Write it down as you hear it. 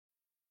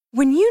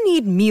When you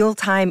need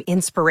mealtime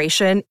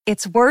inspiration,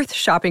 it's worth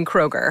shopping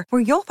Kroger,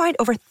 where you'll find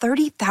over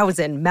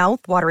 30,000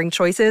 mouth-watering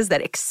choices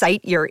that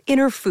excite your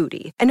inner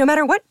foodie. And no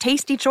matter what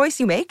tasty choice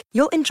you make,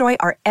 you'll enjoy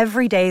our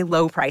everyday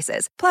low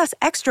prices, plus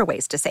extra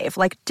ways to save,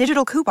 like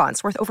digital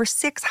coupons worth over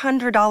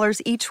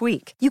 $600 each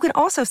week. You can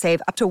also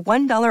save up to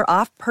 $1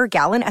 off per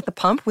gallon at the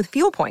pump with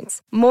fuel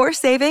points. More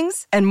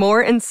savings and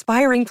more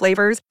inspiring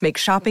flavors make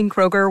shopping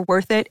Kroger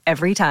worth it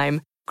every time.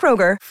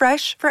 Kroger,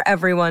 fresh for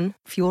everyone.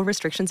 Fuel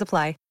restrictions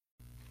apply.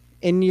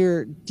 In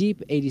your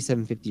deep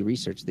 8750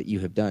 research that you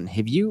have done,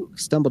 have you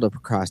stumbled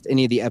across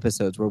any of the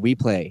episodes where we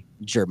play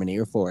Germany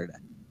or Florida?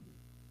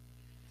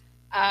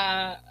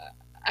 I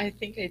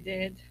think I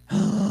did.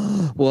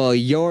 Well,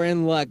 you're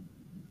in luck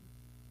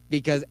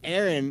because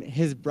Aaron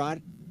has brought...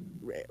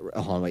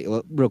 Hold on, wait,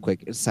 real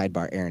quick,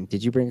 sidebar. Aaron,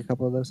 did you bring a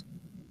couple of those?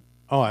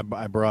 Oh, I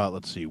brought,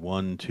 let's see,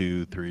 1,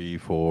 2, 3,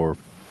 4,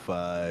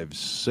 5,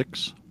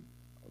 6.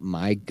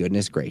 My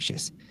goodness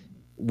gracious.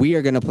 We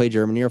are going to play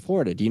Germany or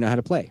Florida. Do you know how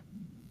to play?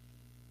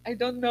 I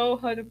don't know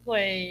how to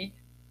play.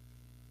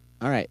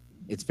 All right.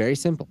 It's very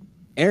simple.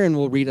 Aaron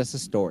will read us a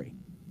story.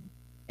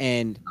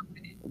 And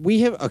we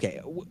have... Okay.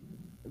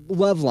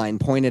 Loveline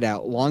pointed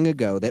out long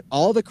ago that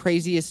all the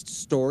craziest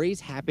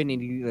stories happen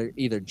in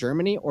either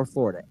Germany or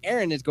Florida.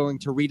 Aaron is going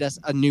to read us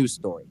a news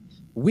story.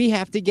 We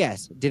have to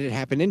guess, did it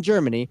happen in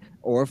Germany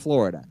or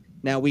Florida?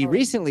 Now, we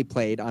recently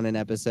played on an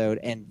episode,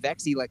 and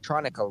Vex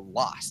Electronica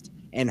lost.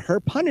 And her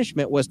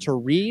punishment was to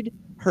read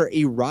her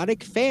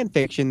erotic fan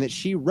fiction that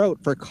she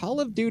wrote for Call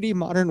of Duty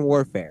Modern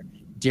Warfare.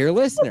 Dear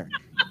listener,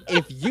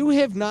 if you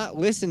have not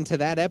listened to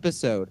that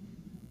episode,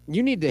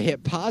 you need to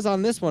hit pause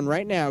on this one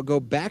right now. Go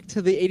back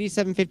to the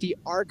 8750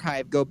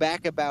 archive. Go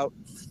back about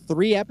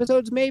 3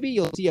 episodes, maybe.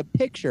 You'll see a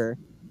picture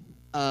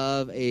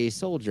of a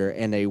soldier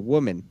and a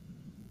woman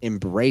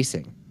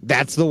embracing.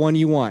 That's the one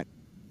you want.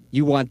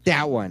 You want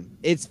that one.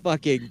 It's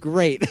fucking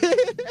great.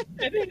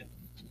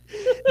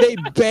 They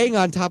bang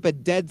on top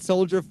of dead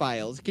soldier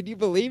files. Can you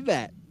believe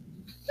that?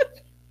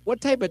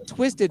 What type of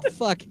twisted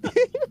fuck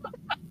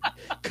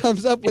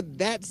comes up with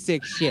that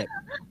sick shit?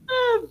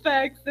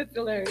 Vex, that's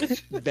hilarious.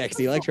 Vex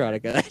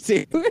Electronica. That's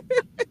it.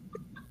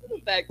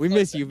 Vex, we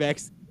miss you,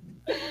 Vex.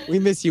 We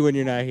miss you when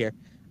you're not here.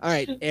 All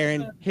right,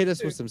 Aaron, hit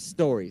us with some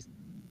stories.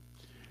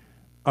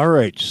 All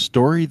right,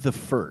 story the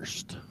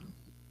first.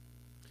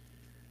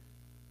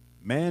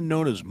 Man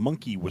known as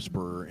Monkey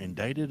Whisperer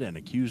indicted and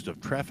accused of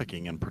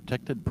trafficking in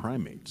protected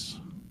primates.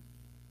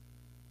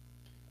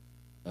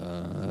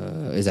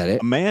 Is that it?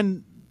 A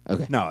man...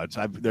 Okay. No,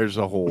 there's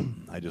a whole...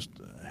 I just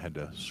had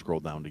to scroll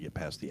down to get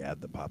past the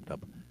ad that popped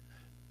up.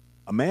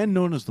 A man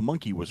known as the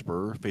Monkey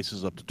Whisperer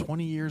faces up to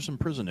 20 years in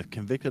prison if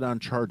convicted on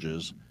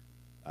charges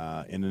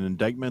in an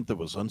indictment that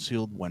was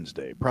unsealed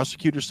Wednesday.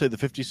 Prosecutors say the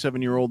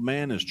 57-year-old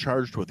man is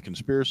charged with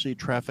conspiracy,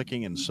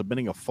 trafficking, and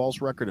submitting a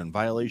false record in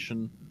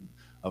violation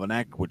of an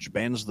act which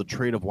bans the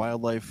trade of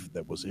wildlife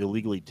that was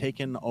illegally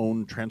taken,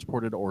 owned,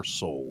 transported, or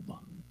sold.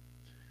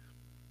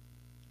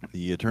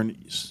 The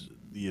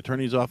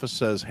attorney's office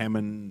says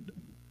Hammond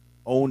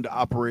owned,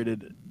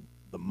 operated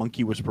the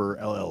Monkey Whisperer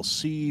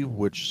LLC,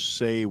 which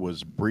say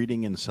was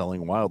breeding and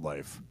selling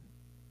wildlife.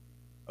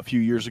 A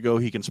few years ago,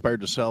 he conspired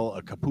to sell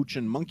a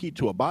capuchin monkey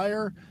to a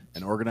buyer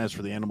and organized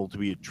for the animal to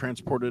be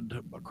transported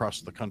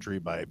across the country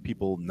by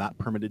people not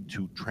permitted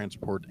to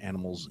transport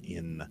animals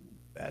in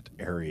that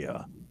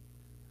area.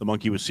 The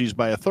monkey was seized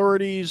by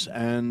authorities,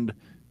 and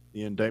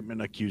the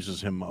indictment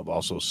accuses him of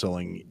also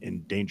selling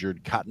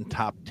endangered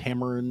cotton-top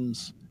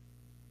tamarins,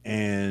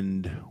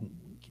 and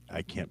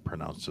I can't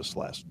pronounce this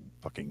last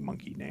fucking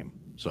monkey name,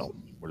 so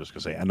we're just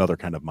going to say another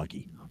kind of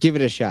monkey. Give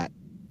it a shot.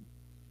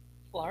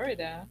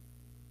 Florida.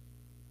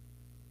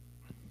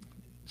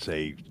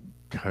 Say,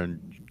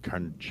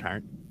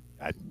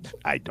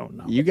 I don't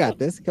know. You got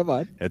this. Come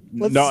on.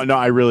 No,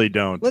 I really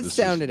don't. Let's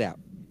sound it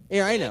out.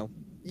 Here, I know.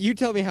 You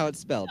tell me how it's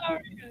spelled.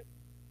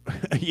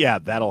 Yeah,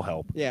 that'll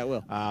help. Yeah, it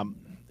will.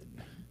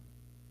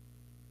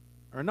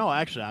 Or no,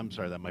 actually, I'm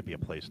sorry. That might be a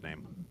place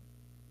name.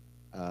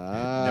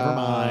 Never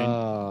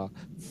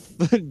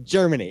mind.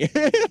 Germany.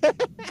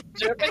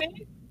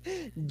 Germany?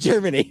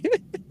 Germany.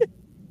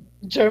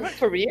 German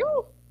for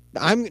real?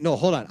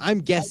 Hold on. I'm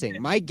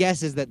guessing. My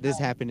guess is that this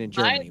happened in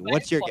Germany.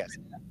 What's your guess?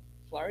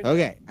 Florida.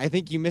 Okay, I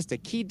think you missed a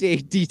key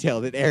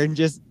detail that Aaron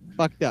just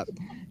fucked up.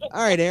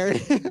 All right, Aaron.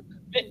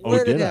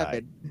 Where did it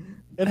happen?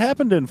 It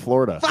happened in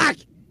Florida. Fuck!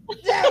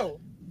 No!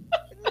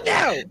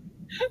 No!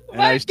 And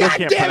I still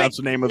can't pronounce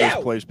the name of this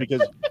place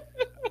because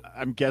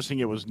I'm guessing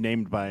it was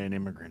named by an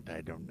immigrant.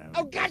 I don't know.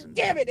 Oh, god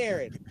damn it,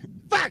 Aaron!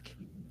 Fuck!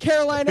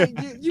 Carolina,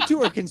 you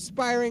two are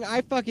conspiring.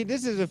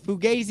 This is a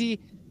Fugazi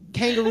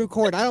kangaroo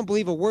court. I don't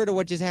believe a word of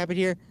what just happened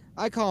here.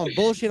 I call him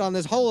bullshit on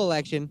this whole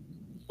election.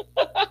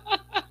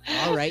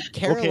 All right,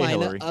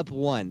 Carolina okay, up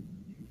 1.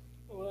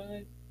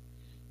 What?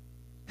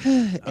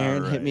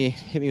 Aaron, right.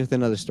 hit me with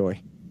another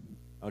story.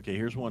 Okay,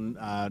 here's one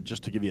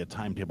just to give you a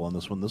timetable on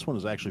this one. This one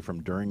is actually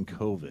from during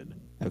COVID.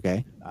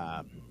 Okay.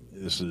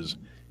 This is...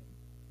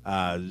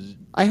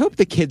 I hope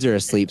the kids are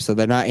asleep so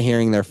they're not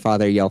hearing their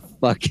father yell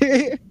fuck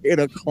in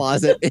a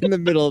closet in the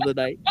middle of the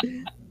night.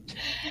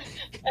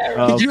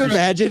 Could you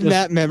imagine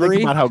that memory?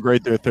 Think about how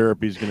great their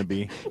therapy is going to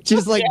be.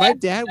 Just like my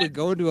dad would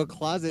go into a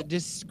closet,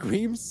 just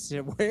scream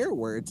swear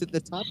words at the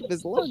top of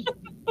his lungs.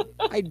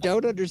 I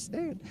don't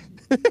understand.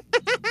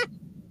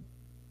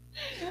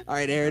 All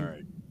right, Aaron. All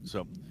right.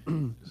 So,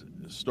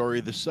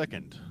 story the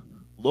second.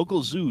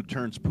 Local zoo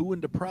turns poo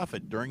into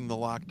profit during the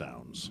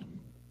lockdowns.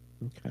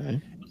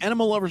 Okay.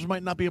 Animal lovers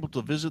might not be able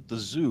to visit the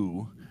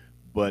zoo,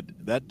 but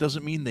that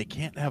doesn't mean they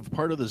can't have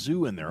part of the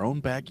zoo in their own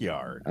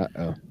backyard.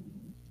 Uh-oh.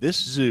 This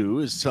zoo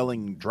is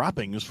selling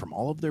droppings from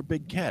all of their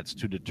big cats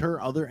to deter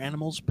other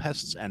animals,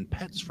 pests, and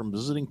pets from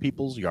visiting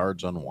people's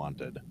yards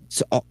unwanted.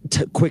 So,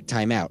 quick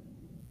timeout.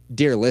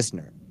 Dear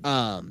listener,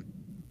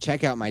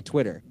 check out my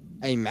Twitter.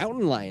 A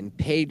mountain lion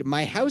paid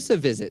my house a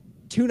visit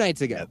 2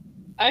 nights ago.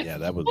 Yeah,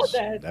 that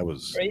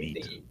was crazy.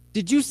 neat.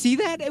 Did you see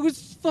that? It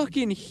was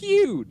fucking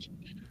huge.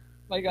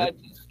 My God,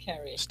 it's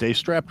scary. Stay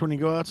strapped when you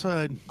go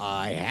outside.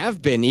 I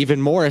have been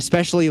even more,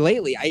 especially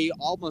lately. I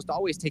almost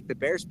always take the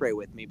bear spray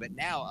with me, but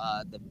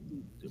now the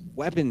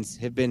weapons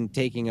have been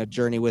taking a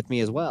journey with me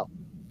as well.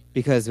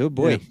 Because, oh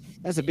boy,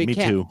 that's a big Me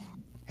cat. too.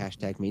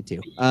 Hashtag me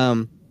too.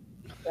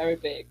 Very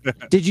big.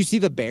 Did you see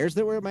the bears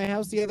that were at my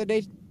house the other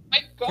day? My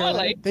God, Caroline?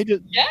 like,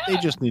 They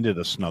just needed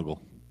a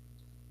snuggle.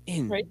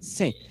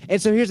 Insane.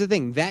 And so here's the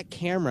thing. That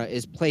camera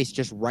is placed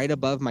just right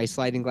above my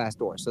sliding glass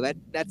door. So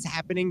that's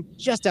happening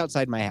just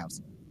outside my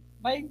house.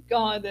 my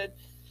God,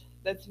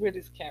 that's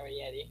really scary,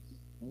 Eddie.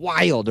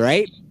 Wild,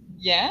 right?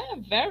 Yeah,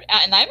 very.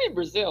 And I'm in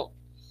Brazil.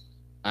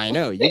 I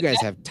know. You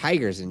guys have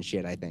tigers and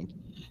shit, I think.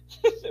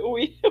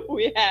 we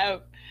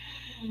have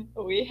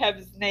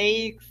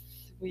snakes.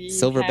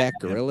 Silverback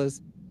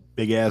gorillas.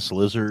 Big ass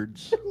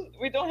lizards.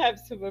 We don't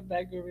have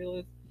silverback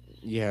gorillas.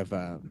 You have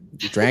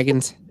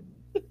dragons.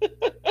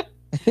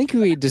 I think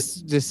we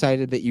just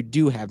decided that you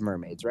do have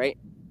mermaids, right?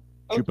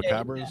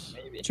 Chupacabras?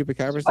 Yeah, maybe.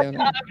 Chupacabras down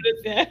there.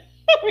 Chupacabras, yeah.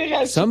 We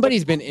have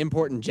Somebody's been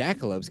importing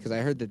jackalopes because I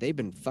heard that they've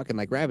been fucking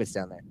like rabbits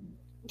down there.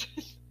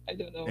 I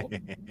don't know.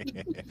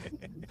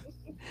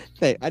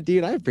 Hey,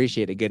 dude, I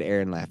appreciate a good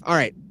Aaron laugh. All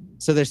right,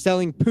 so they're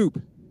selling poop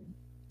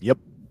Yep.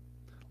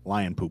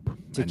 Lion poop.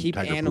 to and keep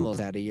tiger animals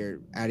poop. out of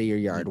your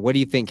yard. What do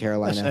you think,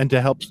 Carolina? Yes, and to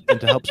help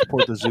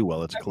support the zoo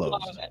while it's I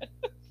love closed. it.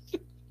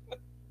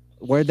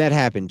 Where'd that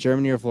happen?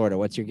 Germany or Florida?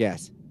 What's your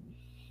guess?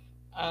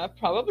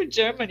 Probably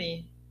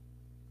Germany.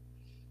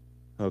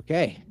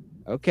 Okay.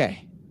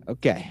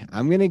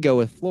 I'm going to go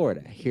with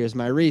Florida. Here's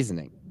my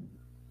reasoning.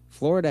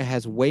 Florida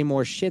has way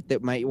more shit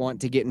that might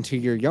want to get into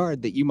your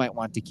yard that you might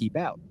want to keep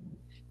out.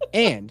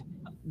 And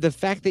the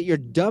fact that you're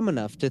dumb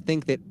enough to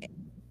think that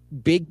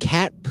big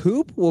cat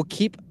poop will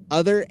keep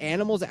other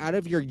animals out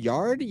of your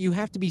yard, you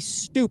have to be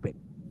stupid,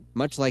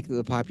 much like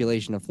the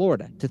population of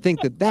Florida, to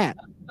think that that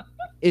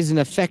is an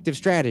effective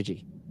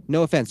strategy.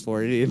 No offense,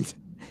 Floridians.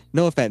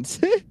 No offense.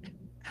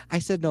 I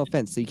said no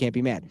offense, so you can't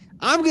be mad.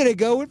 I'm going to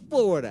go with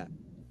Florida.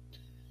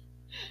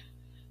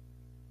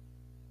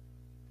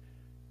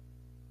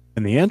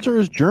 And the answer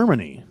is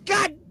Germany.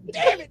 God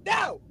damn it,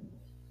 no!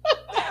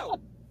 No!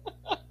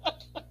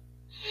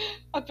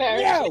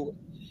 Apparently, No!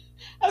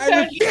 I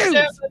apparently refuse!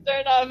 Germans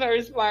are not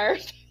very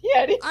smart.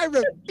 Yeah, I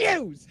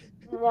refuse!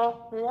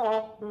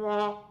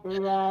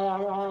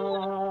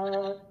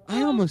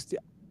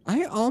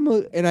 I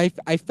almost, and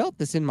I felt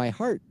this in my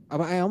heart.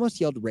 I almost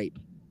yelled rape.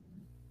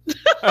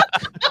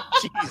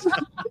 Jeez.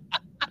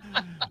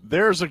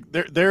 There's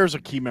a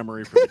key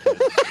memory for the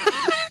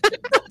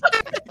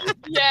kids.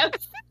 yes.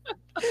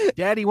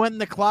 Daddy went in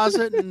the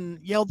closet and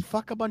yelled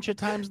fuck a bunch of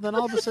times, and then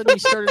all of a sudden he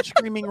started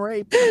screaming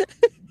rape.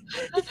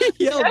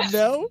 He yelled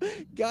no?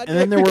 God And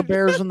then there damn were it.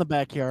 bears in the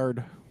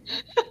backyard.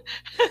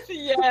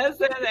 Yes,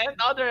 and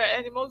other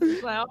animals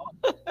as well.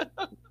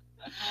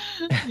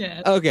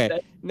 Yes. Okay,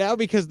 now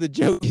because the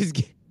joke is...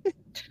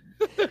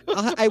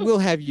 I will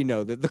have you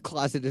know that the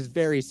closet is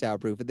very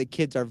soundproof and the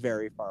kids are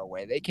very far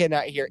away. They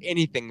cannot hear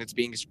anything that's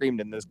being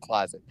screamed in this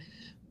closet.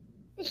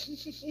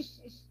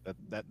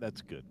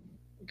 That's good.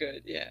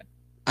 Good, yeah.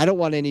 I don't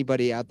want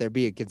anybody out there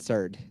being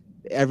concerned.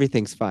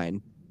 Everything's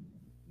fine.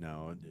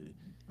 No,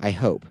 I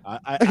hope.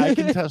 I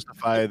can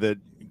testify that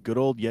good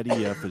old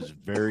Yeti F is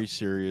very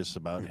serious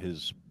about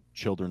his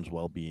children's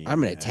well-being. I'm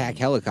gonna attack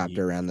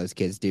helicopter around those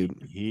kids, dude.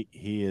 He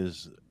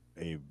is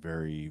a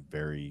very,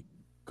 very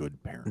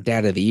good parent.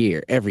 Dad of the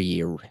year every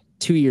year,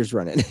 2 years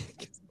running.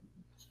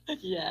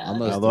 Yeah.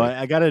 Almost. Although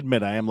I got to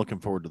admit, I am looking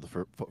forward to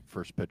the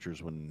first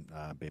pictures when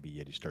baby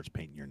Yeti starts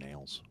painting your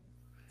nails.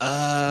 She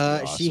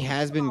Awesome.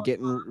 has been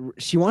getting.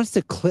 She wants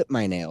to clip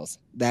my nails.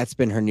 That's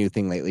been her new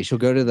thing lately. She'll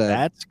go to the.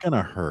 That's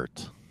gonna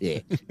hurt. Yeah.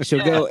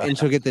 She'll go and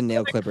she'll get the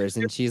nail clippers,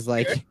 and she's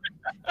like.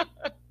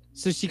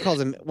 So she calls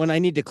them when I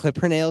need to clip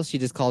her nails. She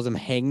just calls them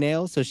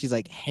hangnails. So she's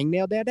like,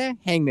 hangnail dada,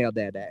 hangnail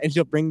dada, and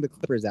she'll bring the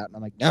clippers out, and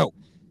I'm like, no,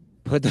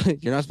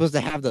 you're not supposed to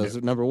have those.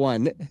 Number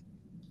one,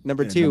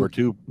 number And two, number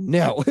two,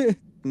 no,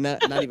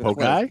 not even poke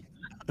close. eye.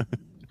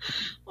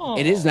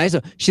 It is nice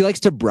though. She likes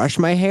to brush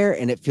my hair,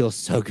 and it feels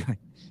so good.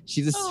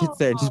 She just sits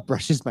there and just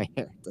brushes my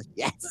hair. It's like,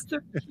 yes, So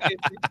cute.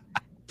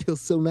 feels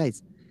so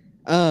nice.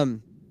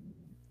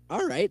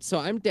 All right, so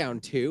I'm down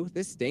 2.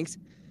 This stinks.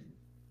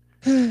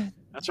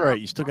 That's all right.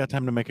 You still got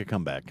time to make a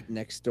comeback.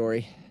 Next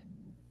story.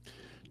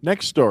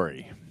 Next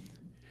story.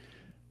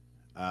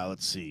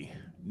 Let's see.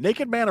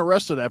 Naked man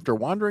arrested after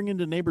wandering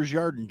into neighbor's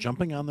yard and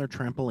jumping on their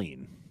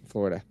trampoline.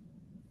 Florida.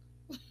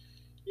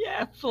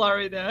 Yeah,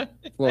 Florida.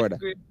 Florida.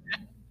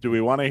 Do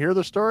we want to hear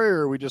the story,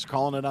 or are we just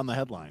calling it on the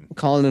headline?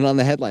 Calling it on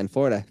the headline.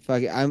 Florida.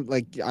 Fuck it.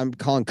 I'm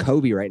calling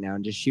Kobe right now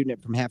and just shooting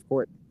it from half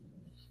court.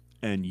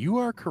 And you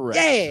are correct.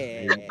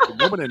 Yeah. A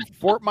woman in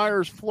Fort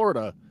Myers,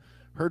 Florida,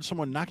 heard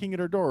someone knocking at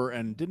her door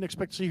and didn't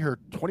expect to see her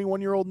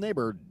 21-year-old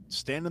neighbor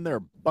standing there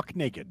buck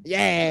naked. Yeah.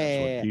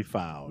 That's what she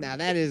found. Now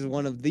that is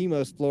one of the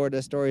most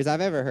Florida stories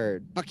I've ever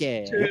heard. Fuck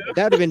yeah. True.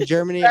 That would have been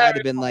Germany. I'd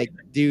have been like,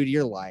 dude,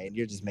 you're lying.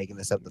 You're just making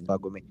this up to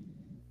fuck with me.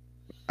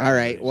 All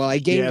right. Well, I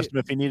She gave asked him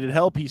if he needed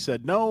help. He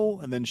said no,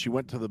 and then she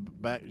went to the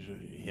back,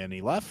 and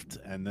he left.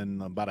 And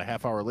then about a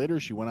half hour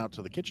later, she went out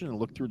to the kitchen and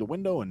looked through the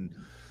window and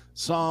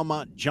saw him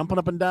jumping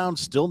up and down,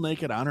 still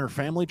naked on her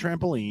family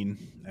trampoline.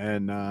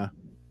 And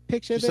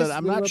picture she this. said,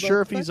 "I'm we not were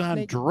sure if both he's buck on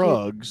naked,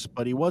 drugs,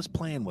 but he was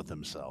playing with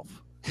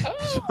himself."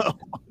 Oh,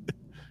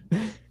 So,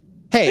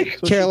 Hey, so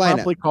she Carolina.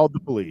 promptly called the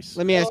police.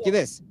 Let me ask you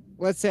this.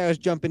 Let's say I was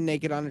jumping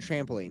naked on a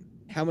trampoline.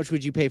 How much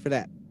would you pay for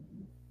that?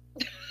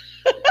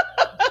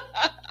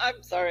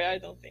 I'm sorry. I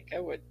don't think I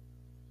would.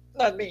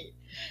 Not me,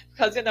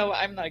 because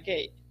I'm not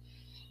gay.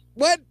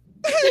 What?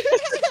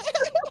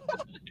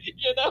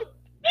 You know.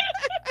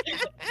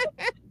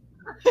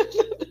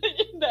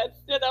 That's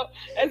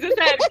as you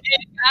said,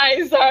 gay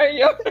guys are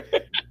your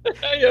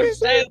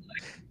friends.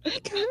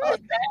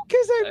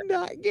 Because I'm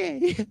not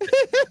gay.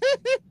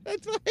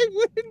 That's why I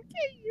wouldn't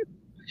pay you.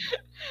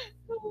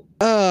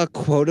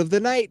 Quote of the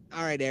night.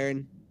 All right,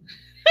 Aaron.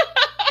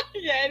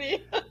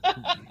 Yeti.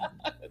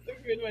 That's a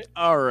good one.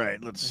 All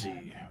right, let's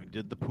see. We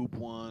did the poop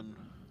one.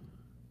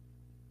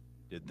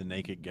 Did the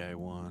naked guy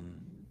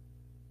one.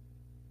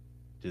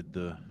 Did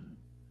the...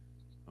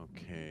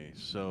 Okay,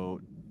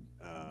 so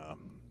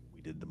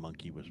we did the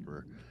monkey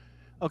whisperer.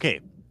 Okay.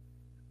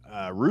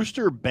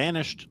 Rooster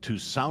banished to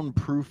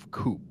soundproof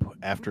coop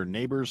after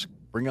neighbors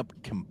bring up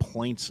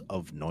complaints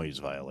of noise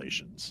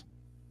violations.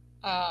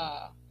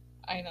 I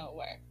know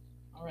where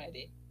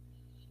already.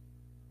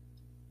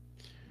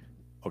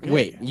 Okay.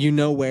 Wait, you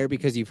know where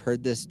because you've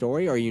heard this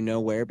story, or you know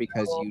where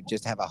because you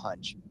just have a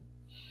hunch?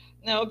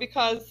 No,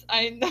 because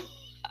I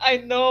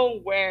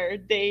know where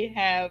they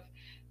have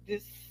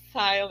this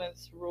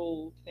silence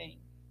rule thing.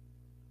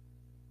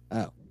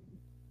 Oh.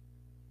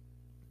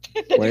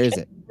 Where is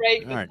it?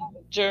 Break All right.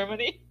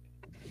 Germany.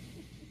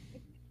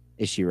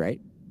 Is she right?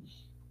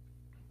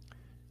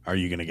 Are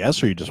you going to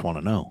guess, or you just want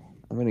to know?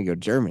 I'm gonna go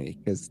Germany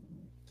because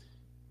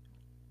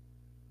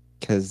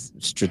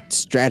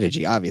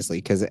strategy, obviously,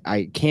 because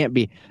I can't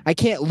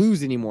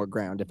lose any more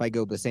ground if I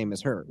go the same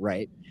as her,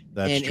 right?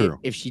 That's and true.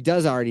 If she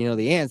does already know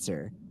the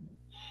answer,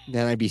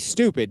 then I'd be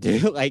stupid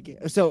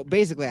to so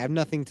basically I have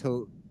nothing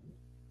to.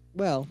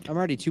 Well, I'm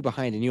already 2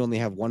 behind, and you only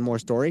have one more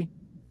story.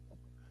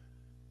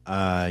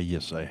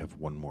 Yes, I have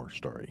one more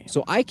story.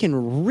 So I can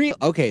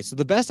okay. So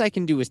the best I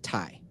can do is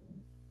tie.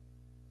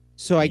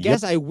 So I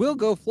guess I will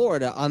go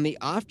Florida on the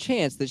off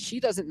chance that she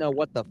doesn't know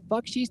what the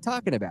fuck she's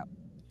talking about.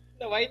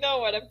 No, I know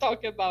what I'm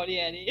talking about,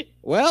 Yanni.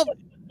 Well,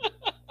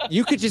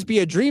 you could just be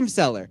a dream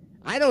seller.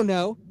 I don't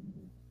know.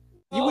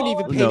 You wouldn't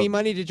even pay me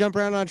money to jump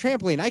around on a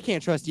trampoline. I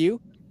can't trust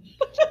you.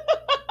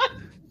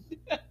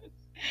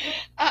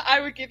 I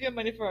would give you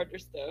money for other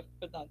stuff,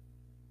 but not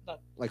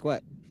Like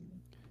what?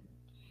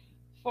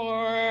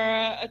 for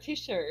a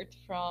T-shirt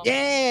from.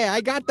 Yeah,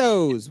 I got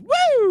those.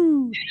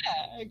 Woo!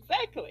 Yeah,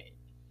 exactly.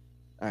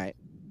 All right,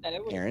 That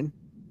it would. Aaron.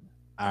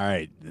 All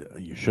right.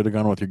 You should have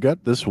gone with your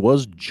gut. This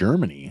was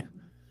Germany.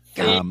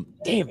 God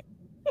damn it.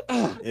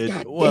 Oh,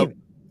 Well,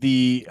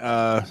 the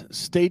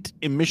state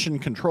emission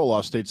control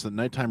law states that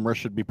nighttime rush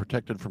should be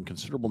protected from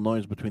considerable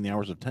noise between the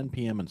hours of 10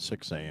 p.m. and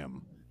 6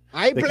 a.m.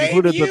 I They blame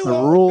concluded you, that the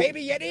rule-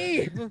 baby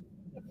Yeti.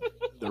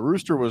 The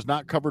rooster was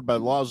not covered by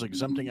laws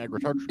exempting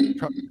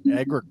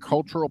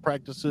agricultural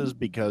practices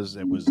because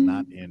it was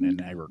not in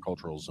an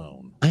agricultural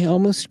zone. I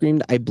almost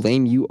screamed, I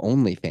blame you,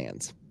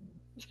 OnlyFans.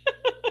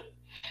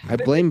 I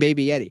blame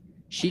baby Yeti.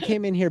 She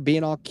came in here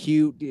being all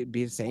cute,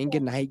 saying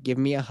goodnight,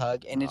 giving me a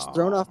hug, and it's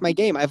thrown off my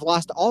game. I've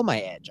lost all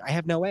my edge. I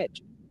have no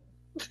edge.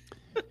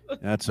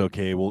 That's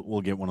okay.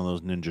 We'll get one of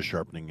those ninja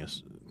sharpening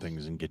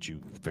things and get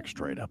you fixed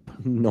right up.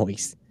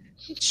 Noise.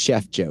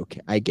 Chef joke.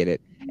 I get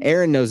it.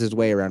 Aaron knows his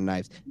way around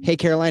knives. Hey,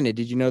 Carolina,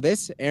 did you know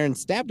this? Aaron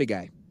stabbed a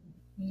guy.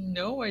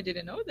 No, I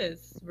didn't know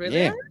this. Really?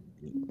 Yeah.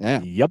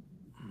 Yeah. Yep.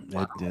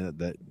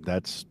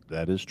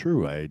 That is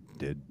true. I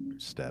did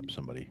stab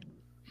somebody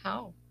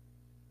How?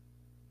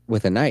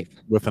 With a knife.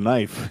 with a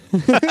knife.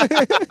 But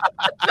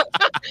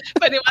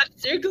it was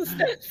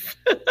circumstance.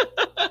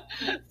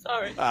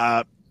 Sorry.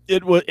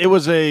 It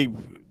was a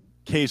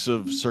case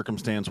of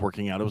circumstance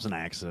working out. It was an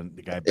accident.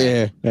 The guy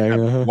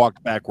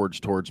walked backwards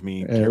towards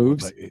me,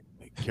 Oops.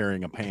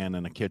 carrying a pan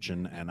in a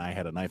kitchen, and I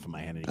had a knife in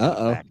my hand, and he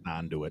backed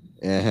onto it.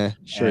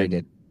 Sure he and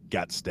did.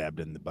 Got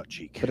stabbed in the butt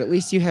cheek. But at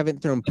least you haven't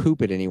thrown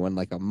poop at anyone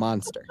like a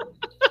monster.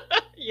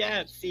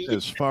 Yeah, see?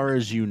 As far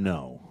as you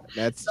know.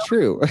 That's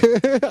true.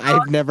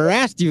 I've never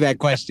asked you that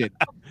question.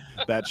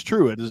 That's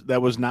true.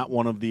 That was not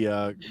one of the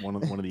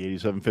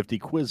 8750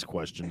 quiz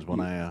questions when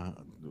I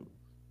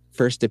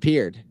First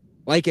appeared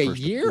like a first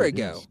year appeared,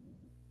 ago. yes.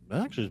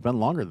 Actually, it's been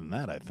longer than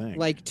that, I think.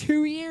 Like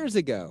 2 years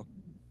ago.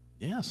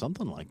 Yeah,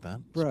 something like that.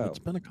 Bro. It's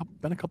been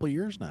a couple of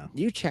years now.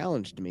 You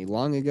challenged me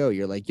long ago.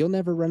 You're like, you'll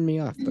never run me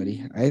off,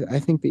 buddy. I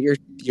think that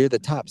you're the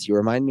tops. You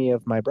remind me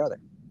of my brother,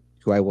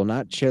 who I will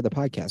not share the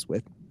podcast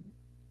with.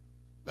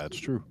 That's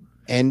true.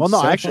 And well,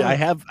 no, so actually,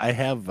 far, I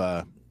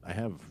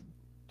have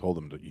told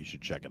him that you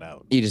should check it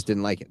out. you just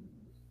didn't like it.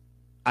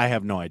 I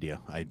have no idea.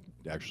 I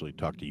actually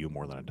talked to you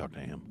more than I talked to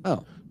him.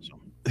 Oh. So.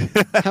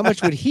 How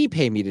much would he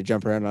pay me to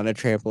jump around on a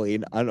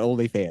trampoline on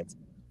OnlyFans?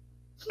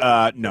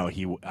 No,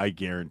 I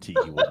guarantee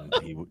he wouldn't.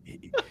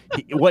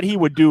 What he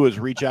would do is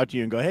reach out to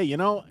you and go, "Hey,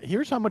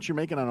 here's how much you're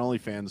making on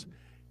OnlyFans.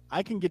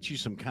 I can get you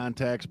some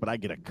contacts, but I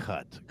get a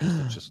cut."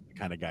 That's just the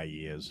kind of guy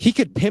he is. He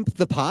could pimp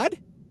the pod?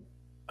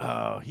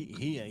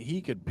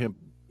 He could pimp.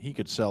 He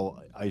could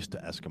sell ice to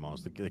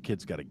Eskimos. The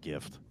kid's got a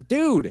gift,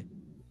 Dude.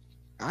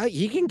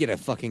 He can get a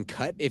fucking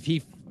cut if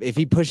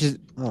he pushes.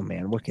 Oh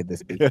man, what could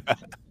this be?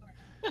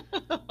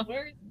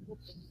 Where is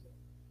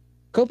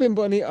Cope and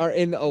Bunny are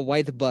in a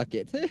white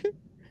bucket.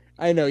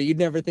 I know you'd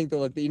never think to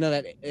look. You know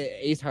that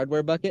Ace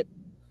Hardware bucket?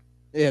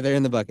 Yeah, they're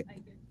in the bucket.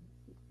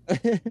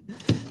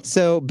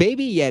 So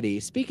Baby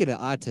Yeti. Speaking of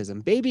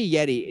autism, Baby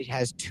Yeti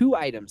has 2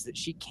 items that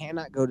she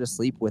cannot go to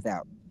sleep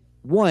without.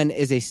 One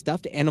is a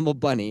stuffed animal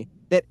bunny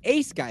that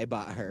Ace guy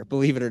bought her,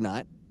 believe it or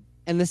not,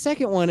 and the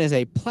second one is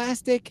a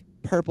plastic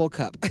purple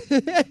cup.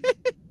 That's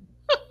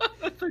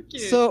so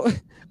cute. So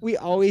we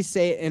always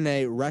say it in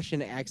a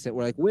Russian accent.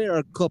 We're like, "Where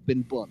are Cope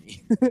and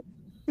Bunny?"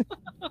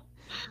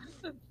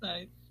 That's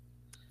nice.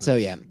 So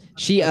yeah,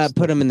 she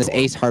put them in this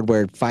Ace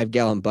Hardware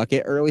 5-gallon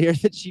bucket earlier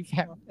that she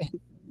found.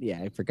 Yeah,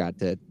 I forgot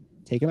to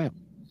take them out.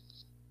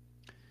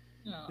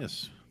 Oh.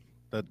 Yes,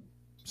 that's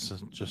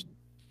just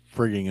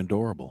frigging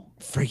adorable.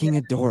 Freaking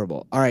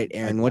adorable. All right,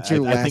 Aaron, what's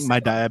your last? I think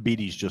my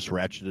diabetes just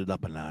ratcheted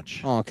up a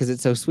notch. Oh, because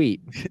it's so sweet.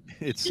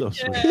 It's so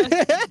sweet.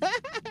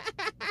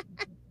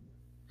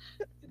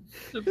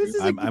 This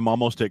is I'm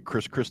almost at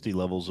Chris Christie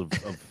levels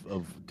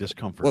of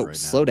discomfort Whoa, right now.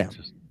 slow down.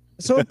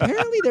 So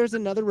apparently there's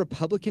another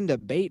Republican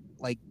debate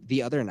like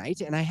the other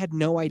night, and I had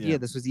no idea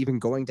this was even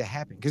going to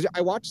happen because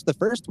I watched the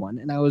first one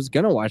and I was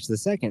gonna watch the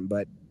second,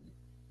 but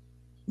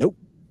nope.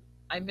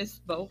 I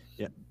missed both.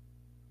 Yeah.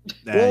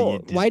 Well,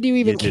 why do you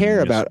even care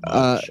about?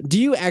 much. Do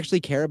you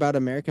actually care about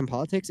American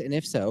politics? And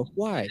if so,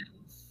 why?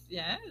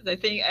 Yes, I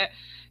think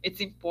it's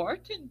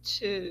important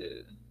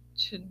to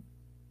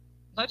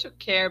not to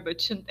care, but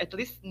to at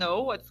least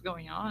know what's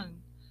going on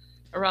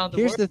around the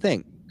Here's world. the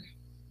thing.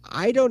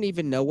 I don't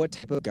even know what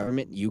type of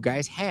government you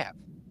guys have.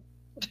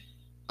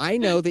 I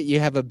know that you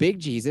have a big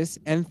Jesus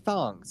and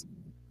thongs.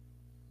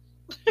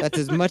 That's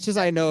as much as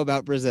I know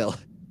about Brazil.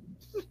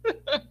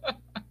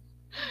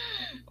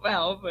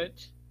 Well,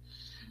 but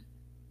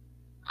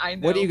I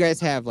know. What do you guys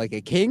have? Like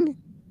a king?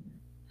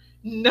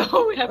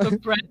 No, we have a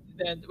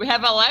president. We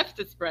have a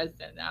leftist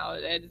president now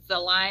that is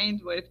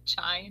aligned with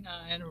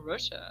China and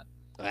Russia.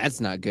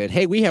 That's not good.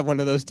 Hey, we have one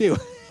of those too.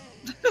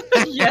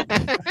 Yeah.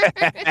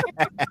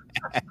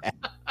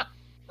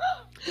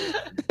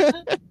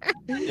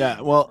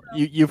 Yeah, well,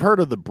 you've heard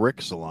of the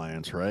BRICS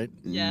alliance, right?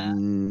 Yeah.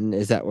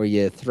 Is that where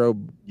you throw?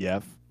 Yeah.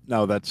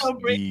 No, that's Oh,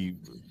 the.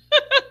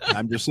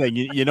 I'm just saying.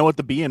 You know what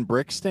the B in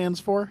BRICS stands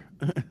for?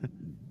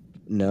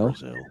 No.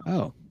 Brazil.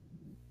 Oh.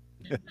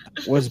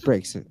 What's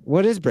BRICS?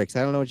 What is BRICS?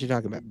 I don't know what you're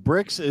talking about.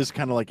 BRICS is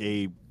kind of like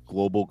a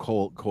global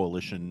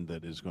coalition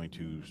that is going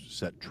to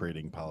set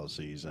trading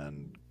policies,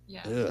 and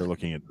Yeah. Ugh. they're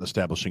looking at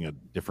establishing a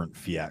different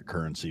fiat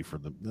currency for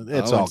the.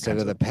 It's Oh, all instead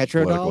kinds of the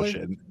political petrodollar?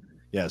 shit.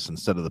 Yes,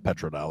 instead of the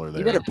petrodollar.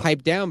 You better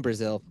pipe down,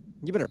 Brazil.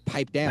 You better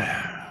pipe down.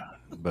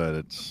 But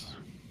it's,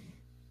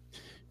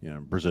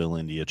 Brazil,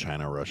 India,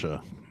 China,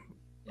 Russia,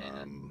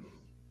 Yeah.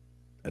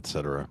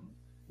 etc.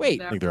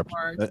 Wait, I think they're up.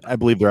 I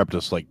believe they're up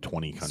to like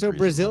 20 countries. so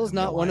Brazil's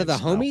not one of the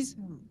alliance homies?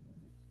 now.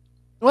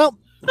 Well,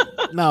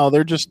 no,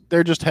 they're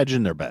just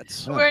hedging their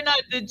bets. We're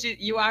not the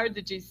you are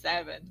the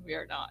G7. We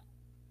are not.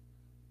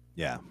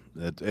 Yeah,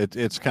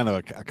 it's kind of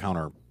a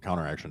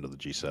counteraction to the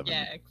G7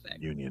 Yeah,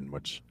 exactly. union,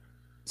 which.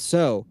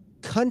 So,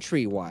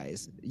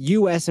 country-wise,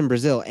 U.S. and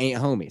Brazil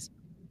ain't homies.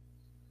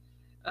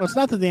 Well, it's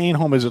not that they ain't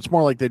homies. It's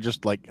more like they're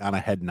just like on a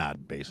head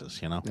nod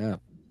basis, Yeah. Yeah.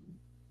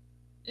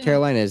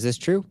 Carolina, is this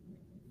true?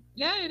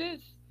 Yeah, it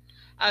is.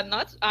 I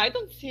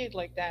don't see it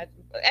like that.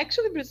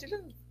 Actually,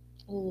 Brazilians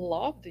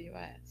love the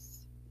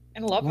U.S.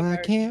 and love Why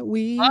America. can't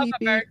we Love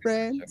be America,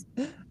 friends?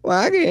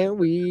 Why can't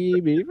we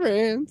be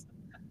friends?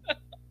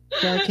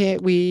 Why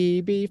can't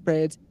we be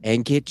friends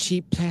and get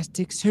cheap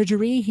plastic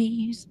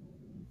surgeries?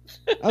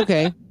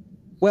 Okay.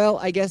 Well,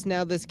 I guess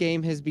now this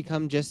game has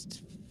become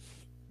just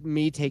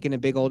me taking a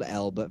big old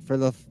L, but for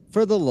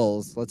the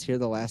lulz, let's hear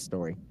the last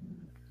story.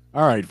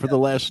 All right, for the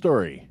last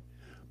story,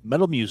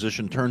 metal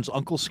musician turns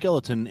Uncle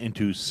Skeleton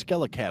into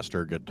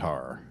Skelecaster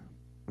guitar.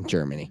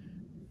 Germany.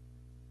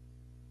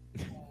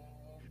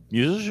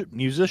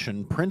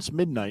 Musician Prince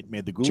Midnight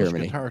made the ghoulish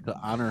Germany. guitar to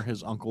honor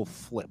his uncle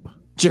Flip,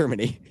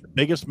 Germany. the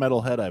biggest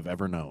metalhead I've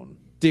ever known.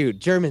 Dude,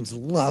 Germans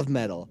love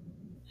metal.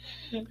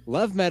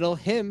 Love metal.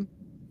 Him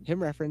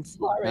reference.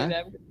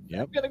 Florida. Huh?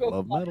 Yep, I'm gonna go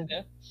love Florida.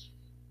 metal.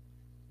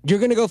 You're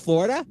going to go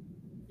Florida?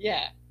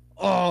 Yeah.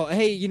 Oh,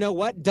 hey, you know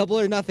what? Double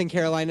or nothing,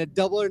 Carolina.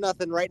 Double or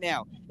nothing right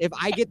now. If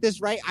I get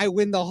this right, I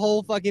win the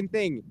whole fucking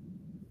thing.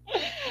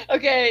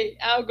 Okay,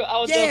 I'll go.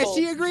 I'll Yeah, double.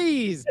 she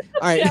agrees.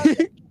 All right. Yeah.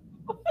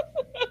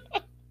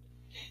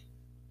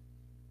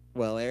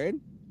 Well,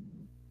 Aaron?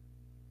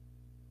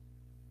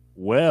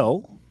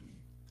 Well,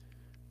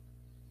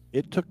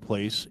 it took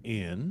place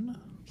in.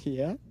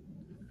 Yeah.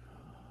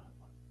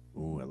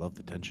 Ooh, I love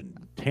the tension.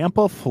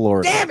 Tampa,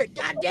 Florida. Damn it!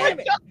 God damn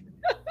it!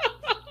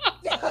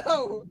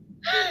 No!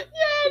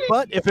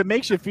 But if it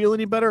makes you feel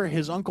any better,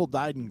 his uncle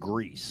died in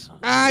Greece.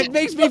 It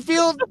makes me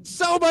feel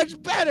so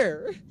much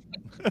better.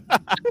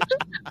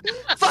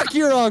 Fuck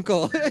your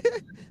uncle.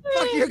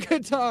 Fuck your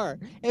guitar.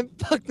 And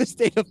fuck the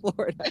state of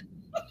Florida.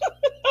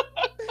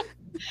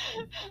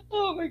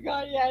 Oh my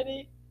God,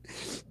 Yanni.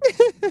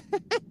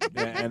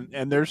 Yeah,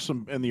 and there's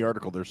some in the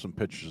article. There's some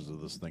pictures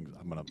of this thing.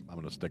 I'm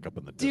gonna stick up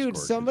in the Dude,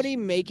 Discord,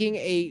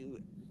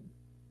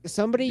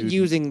 somebody Dude.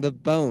 using the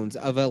bones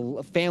of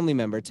a family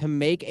member to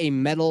make a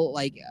metal,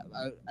 like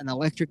an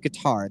electric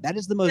guitar. That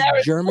is the most That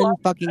was German fun.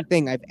 fucking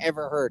thing I've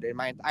ever heard in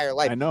my entire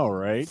life. I know,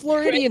 right?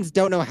 Floridians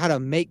don't know how to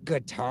make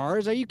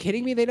guitars. Are you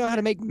kidding me? They know how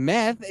to make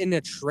meth in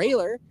a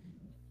trailer.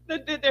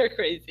 They're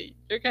crazy.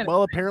 They're kind of.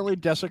 Well, apparently,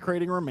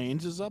 desecrating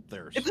remains is up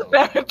there. It's So.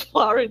 very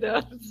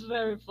Florida. It's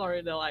very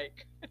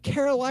Florida-like.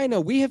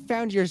 Carolina, we have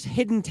found your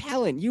hidden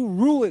talent. You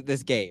rule at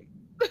this game.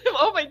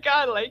 Oh my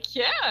God! Like,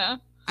 yeah.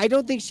 I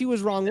don't think she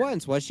was wrong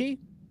once, was she?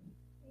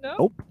 No.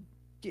 Nope.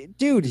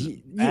 Dude,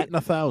 At in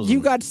 1,000. you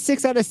got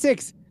 6 out of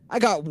 6. I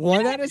got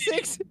 1 out of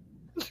 6.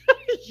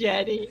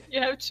 Yeti, you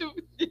have to.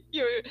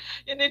 You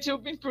need to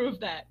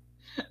improve that.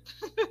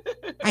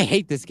 I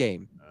hate this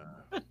game.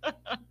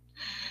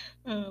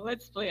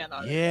 Let's play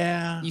another.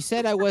 Yeah. You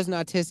said I wasn't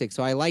autistic,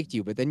 so I liked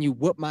you, but then you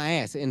whooped my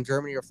ass in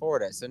Germany or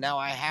Florida. So now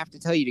I have to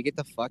tell you to get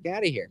the fuck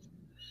out of here.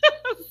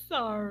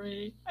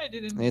 Sorry, I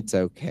didn't. It's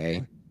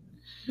okay.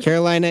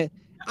 Carolina,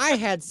 I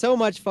had so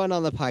much fun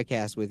on the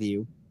podcast with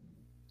you.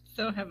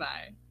 So have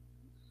I.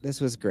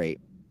 This was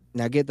great.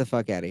 Now get the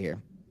fuck out of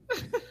here.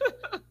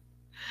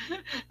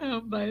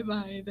 Oh, bye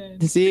then.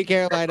 See you,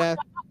 Carolina.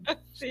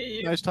 See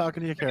you. Nice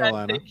talking to you,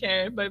 Carolina. Take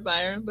care.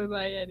 Bye, Aaron.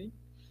 Bye, Eddie.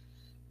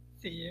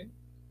 See you.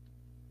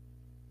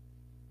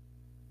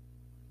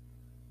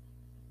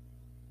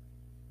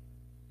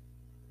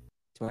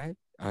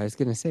 I was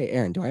gonna say,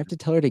 Aaron, do I have to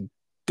tell her to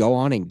go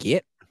on and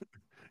get?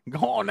 Go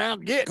on now,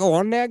 get. Go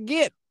on now,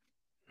 get.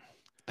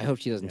 I hope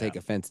she doesn't take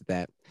offense at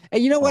that.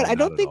 And you know what? Oh, I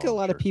don't not at think a all,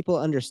 lot of sure. people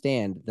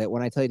understand that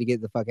when I tell you to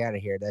get the fuck out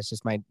of here, that's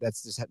just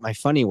my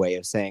funny way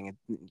of saying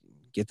it.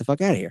 Get the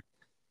fuck out of here.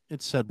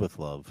 It's said with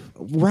love.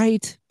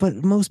 Right. But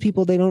most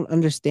people, they don't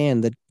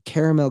understand the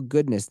caramel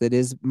goodness that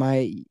is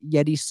my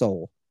Yeti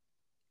soul.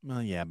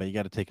 Well, yeah, but you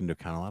got to take into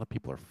account a lot of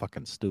people are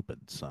fucking stupid.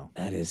 So.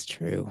 That is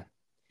true.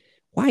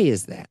 Why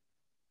is that?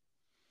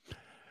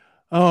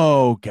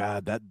 Oh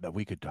God, that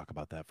we could talk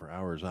about that for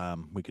hours.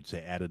 We could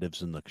say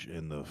additives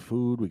in the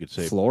food. We could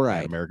say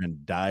Fluoride.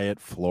 American diet,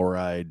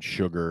 fluoride,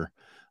 sugar,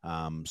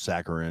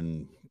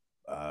 saccharin.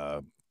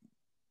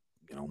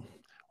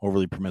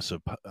 Overly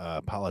permissive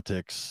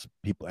politics.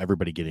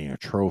 Everybody getting a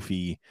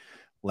trophy,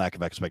 lack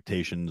of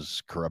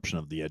expectations, corruption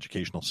of the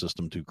educational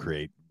system to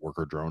create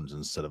worker drones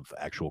instead of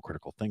actual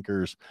critical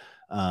thinkers.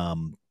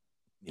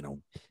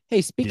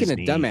 Hey, speaking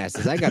Disney. of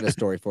dumbasses, I got a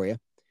story for you.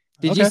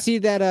 Did Okay. you see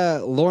that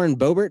Lauren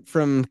Boebert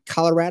from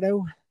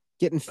Colorado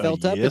getting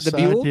felt up at the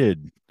Buell? I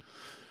did.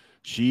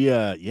 She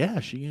a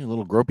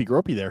little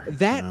gropey there.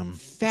 That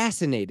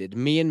fascinated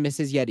me and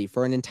Mrs. Yeti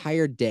for an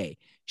entire day.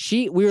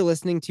 We were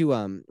listening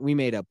to we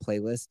made a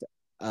playlist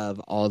of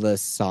all the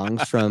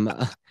songs from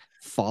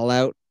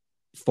Fallout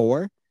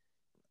 4.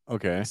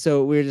 Okay.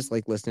 So we were just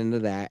like listening to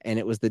that, and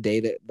it was the day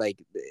that like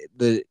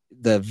the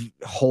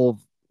whole.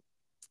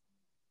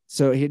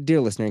 So here,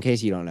 dear listener, in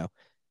case you don't know,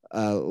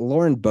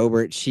 Lauren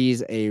Boebert,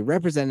 she's a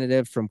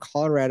representative from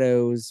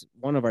Colorado's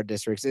one of our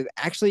districts. It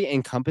actually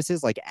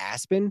encompasses like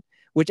Aspen,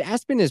 which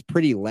Aspen is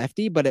pretty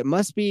lefty, but it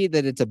must be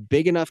that it's a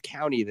big enough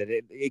county that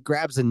it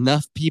grabs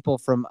enough people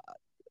from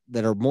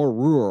that are more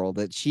rural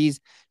that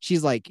she's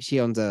like, she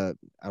owns a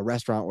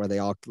restaurant where they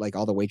all like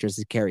all the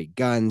waitresses carry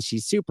guns.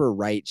 She's super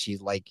right.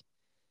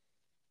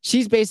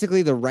 She's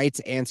basically the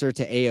right's answer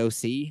to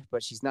AOC,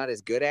 but she's not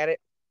as good at it.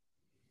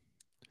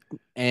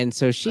 And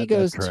so she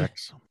goes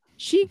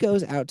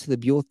out to the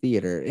Buell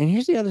Theater. And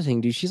here's the other thing,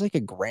 dude. She's like a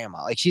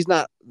grandma. Like, she's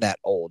not that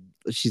old.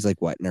 She's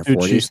like, what, in her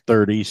 40s? She's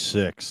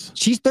 36.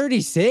 She's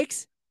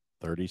 36?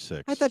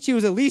 36. I thought she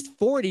was at least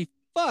 40.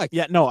 Fuck.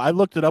 Yeah, no, I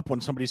looked it up when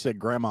somebody said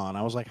grandma, and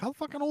I was like, how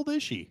fucking old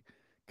is she?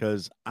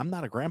 Because I'm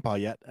not a grandpa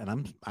yet,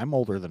 and I'm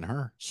older than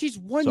her. She's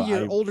 1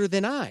 year older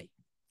than I.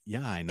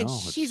 Yeah, I know. And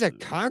she's a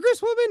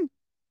congresswoman?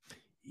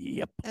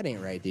 Yep. That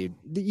ain't right, dude.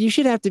 You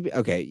should have to be,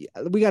 okay,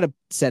 we got to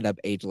set up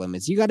age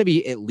limits. You got to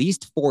be at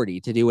least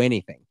 40 to do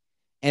anything.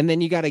 and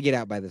then you got to get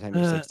out by the time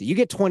you're 60. You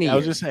get 20 I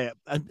was years. just saying,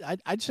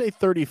 I'd say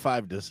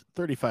 35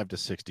 to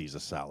 60 is a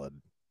solid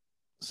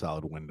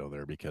window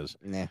there because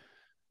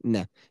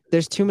No,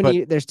 there's too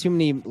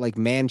many like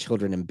man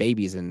children and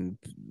babies, and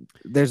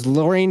there's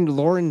Lauren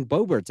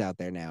Boberts out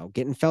there now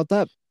getting felt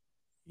up.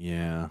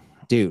 Yeah,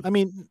 dude. I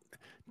mean,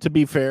 to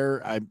be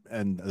fair,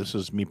 and this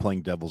is me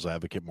playing devil's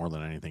advocate more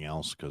than anything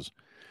else because,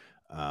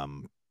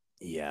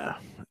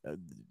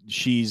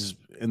 she's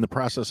in the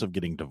process of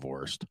getting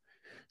divorced.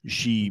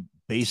 She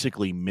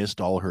basically missed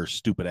all her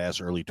stupid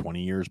ass early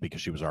 20 years because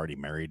she was already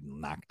married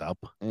and knocked up.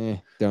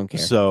 Don't care.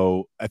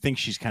 So I think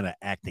she's kind of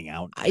acting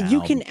out.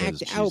 You can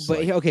act out, but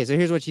okay. So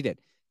here's what she did.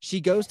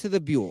 She goes to the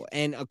Buell,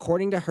 and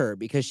according to her,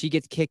 because she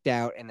gets kicked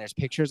out, and there's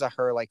pictures of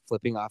her like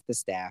flipping off the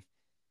staff,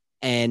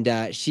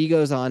 and she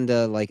goes on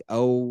to like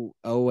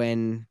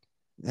ON.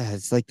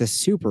 It's like the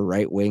super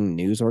right wing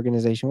news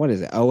organization. What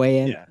is it?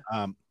 OAN. Yeah.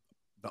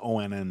 The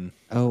ONN.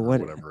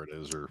 Whatever it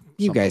is, or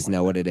you guys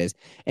know what it is.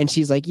 And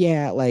she's like,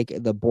 yeah, like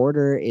the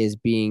border is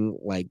being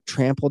like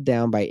trampled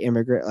down by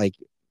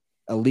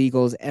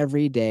illegals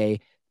every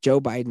day.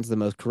 Joe Biden's the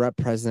most corrupt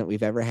president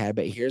we've ever had.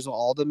 But here's what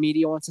all the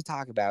media wants to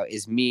talk about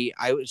is me.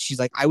 She's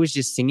like, I was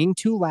just singing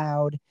too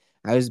loud.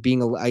 I was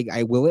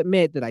I will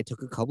admit that I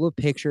took a couple of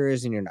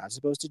pictures, and you're not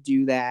supposed to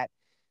do that.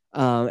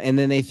 And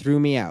then they threw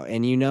me out,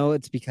 and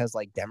it's because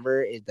like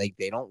Denver is like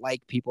they don't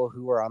like people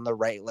who are on the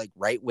right, like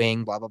right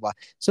wing, blah blah blah.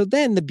 So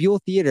then the Buell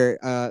Theater.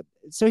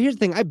 So here's the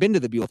thing: I've been to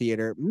the Buell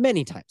Theater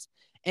many times,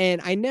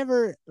 and I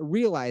never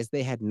realized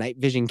they had night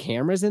vision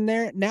cameras in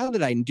there. Now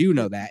that I do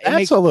know that,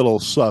 that's a little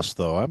sus,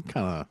 though. I'm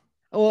kind of.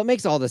 Well, it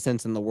makes all the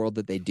sense in the world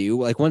that they do.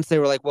 Like once they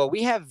were like, well,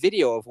 we have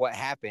video of what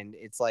happened.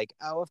 It's like,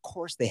 oh, of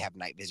course they have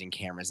night vision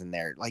cameras in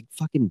there. Like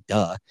fucking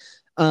duh.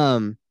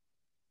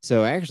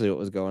 So actually what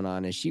was going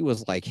on is she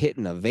was like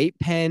hitting a vape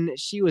pen.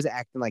 She was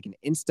acting like an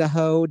insta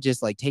hoe,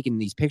 just like taking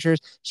these pictures.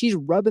 She's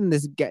rubbing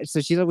this guy. So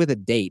she's with a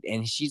date,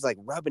 and she's like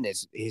rubbing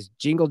his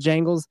jingle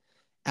jangles.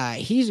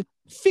 He's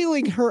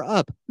filling her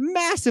up,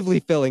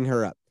 massively filling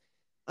her up.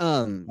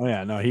 Oh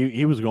yeah, no,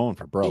 he was going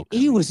for broke.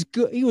 He was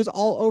good. He was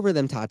all over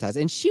them tatas,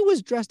 and she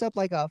was dressed up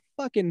like a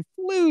fucking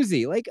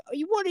floozy. Like,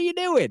 what are you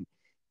doing?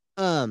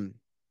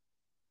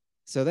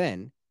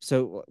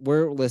 So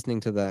we're listening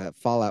to the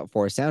Fallout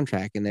 4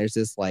 soundtrack, and there's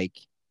this song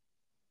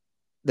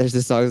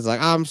that's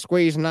like, I'm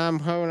squeezing,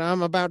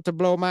 I'm about to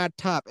blow my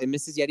top. And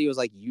Mrs. Yeti was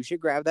like, you should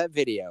grab that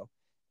video,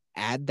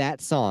 add that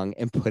song,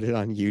 and put it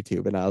on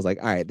YouTube. And I was like,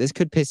 all right, this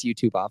could piss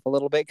YouTube off a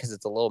little bit because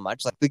it's a little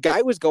much. Like the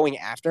guy was going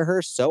after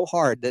her so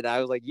hard that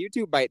I was like,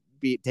 YouTube might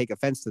take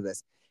offense to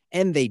this.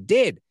 And they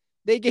did.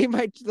 They gave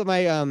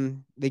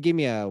they gave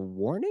me a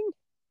warning.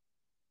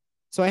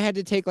 So I had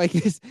to take like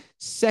this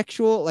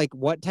sexual, like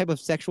what type of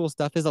sexual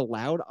stuff is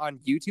allowed on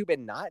YouTube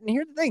and not. And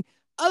here's the thing.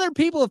 Other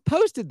people have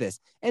posted this.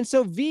 And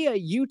so via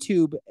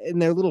YouTube in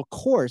their little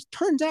course,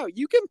 turns out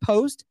you can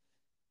post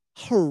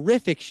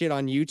horrific shit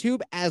on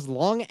YouTube as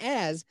long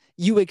as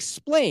you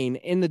explain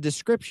in the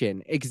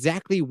description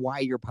exactly why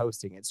you're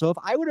posting it. So if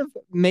I would have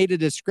made a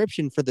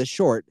description for the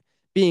short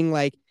being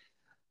like,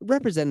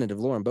 Representative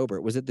Lauren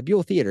Boebert was at the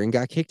Buell Theater and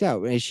got kicked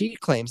out. And she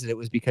claims that it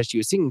was because she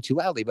was singing too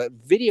loudly, but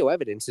video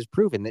evidence has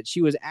proven that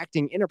she was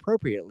acting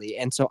inappropriately.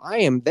 And so I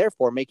am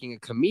therefore making a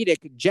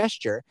comedic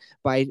gesture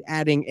by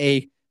adding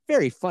a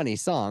very funny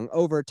song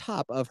over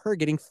top of her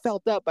getting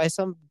felt up by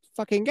some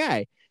fucking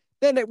guy.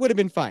 Then it would have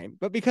been fine.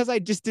 But because I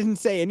just didn't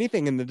say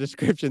anything in the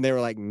description, they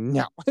were like,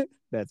 no,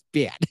 that's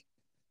bad.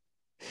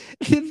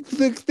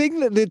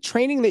 The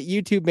training that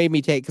YouTube made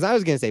me take, because I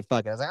was going to say,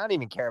 fuck it. I was like, I don't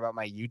even care about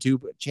my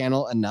YouTube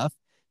channel enough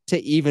to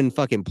even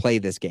fucking play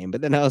this game. But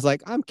then I was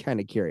like, I'm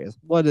kind of curious.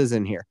 What is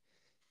in here?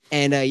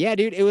 And yeah,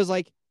 dude, it was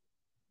like,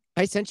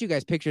 I sent you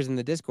guys pictures in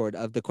the Discord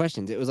of the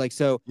questions. It was like,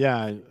 so. Yeah,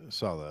 I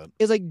saw that.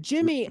 It was like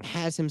Jimmy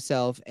has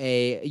himself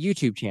a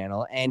YouTube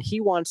channel, and he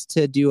wants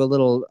to do a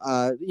little,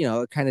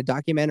 kind of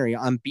documentary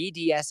on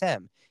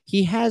BDSM.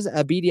 He has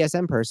a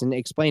BDSM person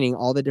explaining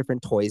all the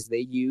different toys they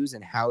use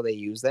and how they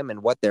use them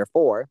and what they're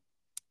for.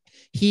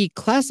 He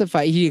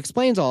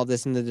explains all of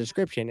this in the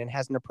description and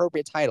has an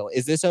appropriate title.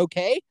 Is this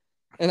okay?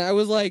 And I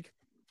was like,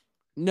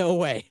 no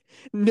way.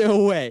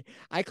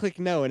 I click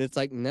no, and it's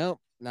like, no,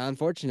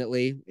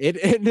 unfortunately.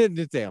 It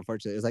didn't say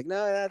unfortunately. It's like,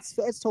 no,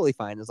 it's totally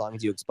fine as long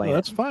as you explain it.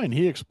 That's fine.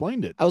 He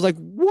explained it. I was like,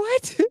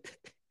 what?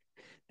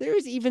 There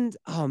is even,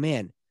 oh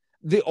man.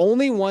 The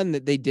only one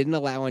that they didn't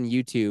allow on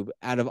YouTube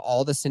out of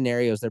all the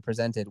scenarios that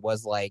presented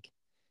was like,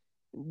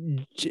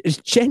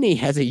 Jenny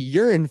has a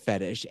urine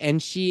fetish,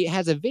 and she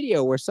has a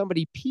video where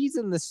somebody pees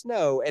in the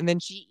snow and then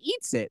she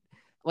eats it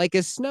like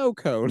a snow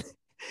cone.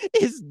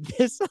 Is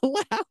this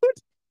allowed?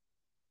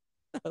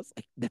 I was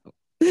like,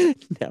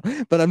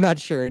 no, but I'm not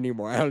sure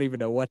anymore. I don't even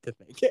know what to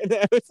think. And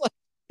I was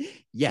like,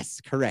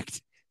 yes,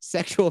 correct.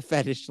 Sexual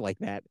fetish like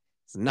that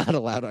is not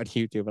allowed on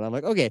YouTube. And I'm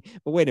like, okay,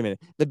 but wait a minute.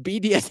 The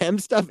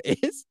BDSM stuff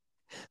is?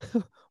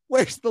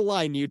 Where's the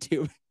line,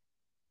 YouTube?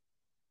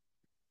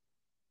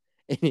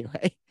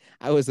 Anyway,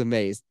 I was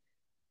amazed.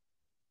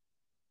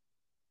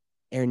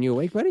 Aaron, you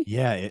awake, buddy?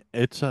 Yeah,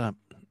 it's yeah,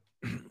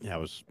 I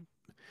was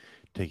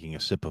taking a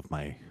sip of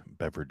my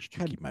beverage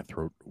to keep my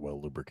throat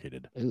well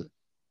lubricated. Ugh,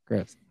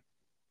 gross.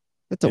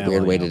 That's a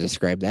weird way to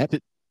describe that.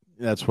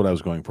 That's what I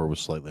was going for, was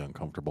slightly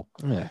uncomfortable.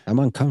 Yeah, I'm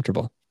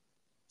uncomfortable.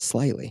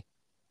 Slightly.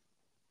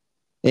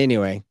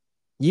 Anyway,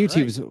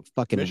 YouTube's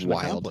fucking Mission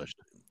wild. accomplished.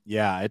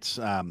 Yeah, it's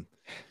I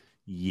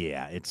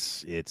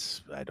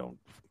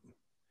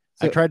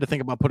tried to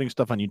think about putting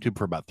stuff on YouTube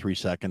for about 3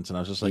 seconds, and I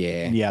was just like,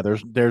 yeah,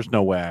 there's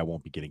no way I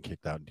won't be getting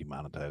kicked out and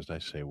demonetized. I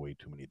say way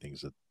too many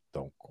things that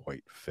don't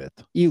quite fit.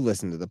 You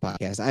listen to the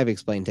podcast. I've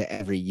explained to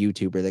every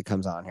YouTuber that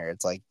comes on here,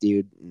 it's like,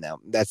 dude, no,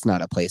 that's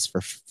not a place for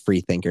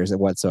free thinkers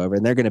whatsoever.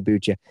 And they're going to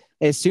boot you.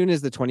 As soon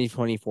as the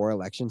 2024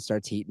 election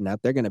starts heating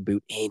up, they're going to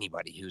boot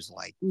anybody who's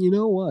like, you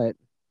know what?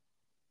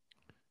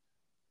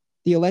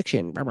 The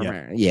election.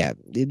 Yeah,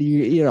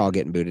 you're all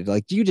getting booted.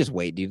 Like, you just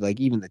wait, dude. Like,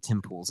 even the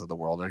Tim Pools of the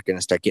world are going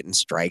to start getting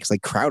strikes.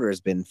 Like, Crowder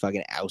has been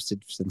fucking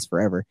ousted since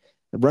forever.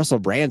 Russell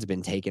Brand's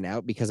been taken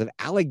out because of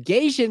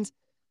allegations.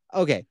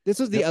 Okay, this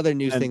was the other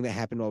news thing that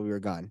happened while we were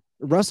gone.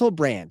 Russell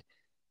Brand,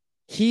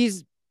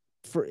 he's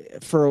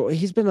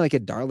been like a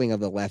darling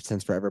of the left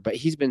since forever, but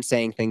he's been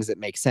saying things that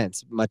make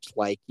sense, much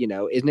like,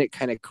 isn't it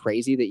kind of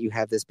crazy that you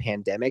have this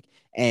pandemic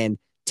and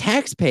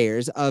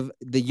taxpayers of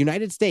the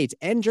United States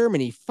and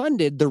Germany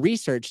funded the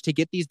research to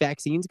get these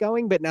vaccines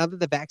going, but now that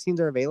the vaccines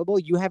are available,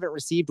 you haven't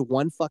received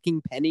one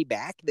fucking penny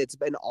back that's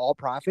been all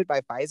profit by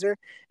Pfizer?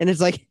 And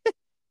it's like,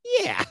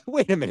 yeah,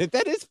 wait a minute,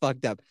 that is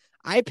fucked up.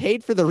 I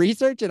paid for the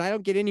research and I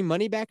don't get any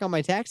money back on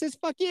my taxes?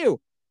 Fuck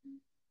you.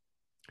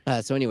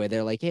 So anyway,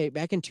 they're like, hey,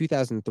 back in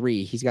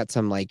 2003, he's got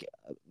some like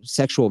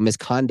sexual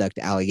misconduct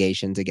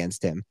allegations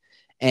against him.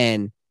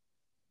 And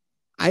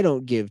I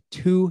don't give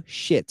two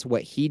shits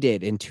what he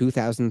did in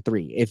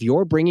 2003. If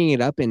you're bringing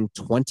it up in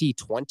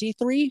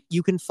 2023,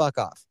 you can fuck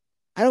off.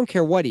 I don't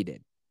care what he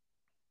did.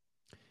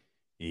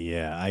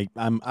 Yeah,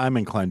 I'm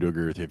inclined to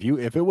agree with you.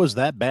 If it was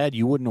that bad,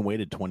 you wouldn't have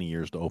waited 20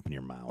 years to open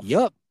your mouth.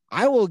 Yup.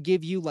 I will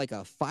give you like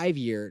a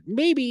 5-year,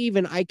 maybe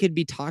even I could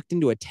be talked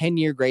into a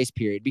 10-year grace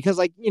period because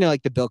like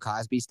the Bill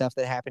Cosby stuff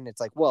that happened.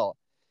 It's like, well,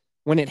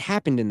 when it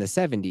happened in the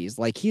 70s,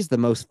 like he's the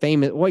most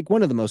famous, like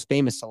one of the most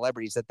famous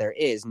celebrities that there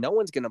is. No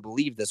one's going to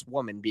believe this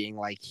woman being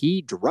like,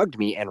 he drugged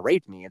me and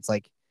raped me. It's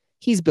like,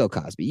 he's Bill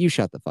Cosby. You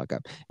shut the fuck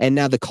up. And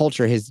now the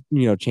culture has,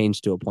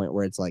 changed to a point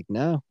where it's like,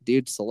 no,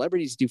 dude,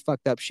 celebrities do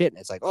fucked up shit.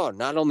 And it's like, oh,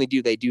 not only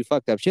do they do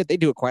fucked up shit, they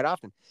do it quite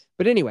often.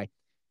 But anyway,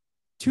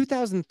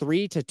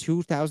 2003 to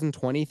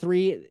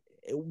 2023,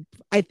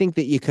 I think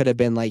that you could have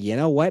been like, you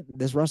know what?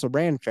 This Russell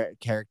Brand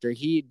character,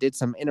 he did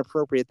some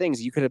inappropriate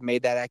things. You could have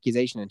made that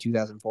accusation in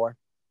 2004,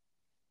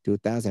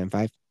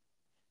 2005,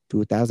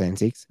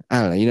 2006. I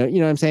don't know. You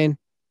know what I'm saying?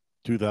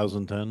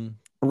 2010.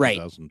 Right.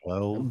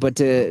 2012.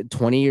 But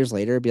 20 years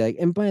later, be like,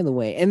 and by the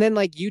way, and then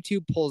like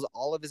YouTube pulls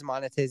all of his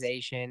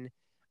monetization.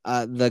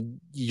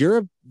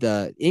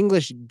 The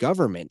English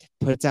government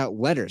puts out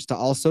letters to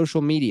all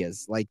social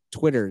medias like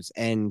Twitters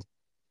and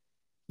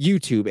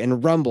YouTube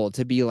and Rumble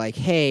to be like,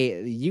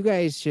 hey, you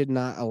guys should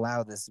not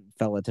allow this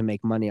fella to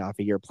make money off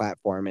of your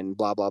platform and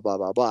blah, blah, blah,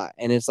 blah, blah.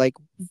 And it's like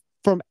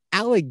from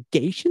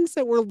allegations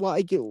that were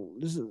like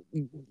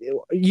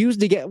used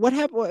to get what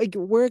happened. Like,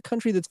 we're a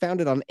country that's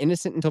founded on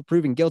innocent until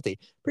proven guilty.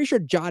 Pretty sure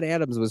John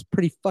Adams was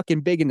pretty fucking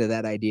big into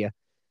that idea.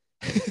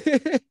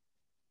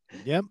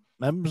 Yep.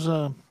 That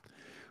was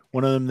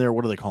one of them there.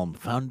 What do they call them?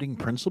 Founding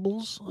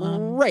principles?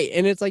 Right.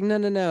 And it's like,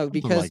 no,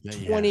 because like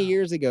that, 20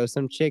 years ago,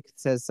 some chick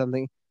says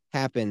something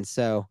happened.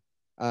 So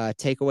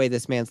take away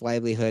this man's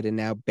livelihood and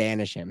now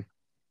banish him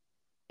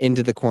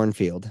into the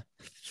cornfield.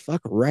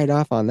 Fuck right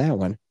off on that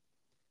one.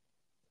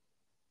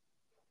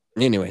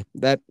 Anyway,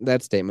 that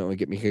statement would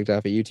get me kicked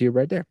off of YouTube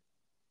right there.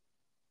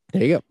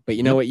 There you go. But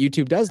you know what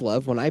YouTube does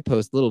love? When I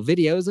post little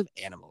videos of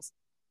animals.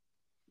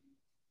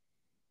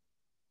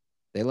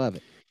 They love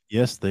it.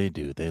 Yes, they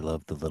do. They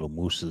love the little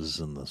mooses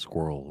and the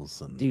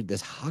squirrels. And dude,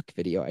 this hawk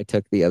video I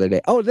took the other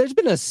day. Oh, there's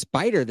been a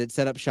spider that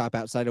set up shop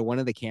outside of one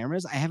of the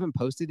cameras. I haven't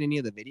posted any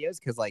of the videos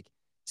because like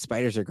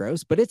spiders are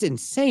gross, but it's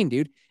insane,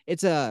 dude.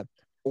 It's a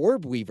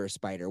orb weaver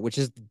spider, which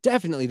is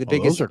definitely the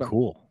biggest. Those are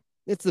cool.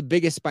 It's the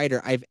biggest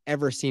spider I've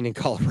ever seen in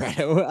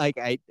Colorado. Like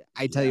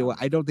I tell you what,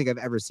 I don't think I've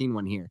ever seen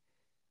one here.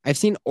 I've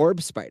seen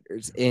orb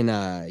spiders in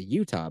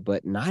Utah,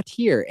 but not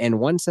here. And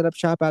one set up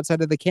shop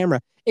outside of the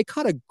camera. It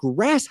caught a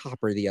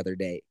grasshopper the other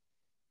day,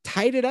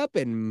 tied it up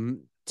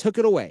and took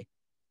it away.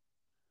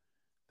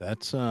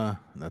 That's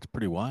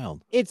pretty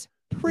wild. It's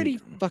pretty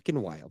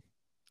fucking wild.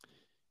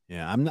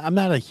 Yeah, I'm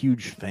not a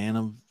huge fan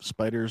of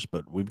spiders,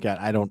 but we've got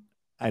I don't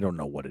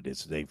know what it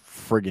is. It's a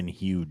friggin'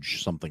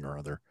 huge something or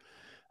other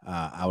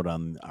out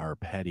on our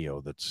patio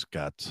that's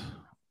got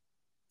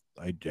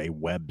a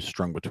web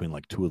strung between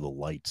like two of the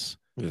lights.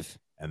 Oof.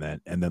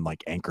 and then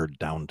like anchored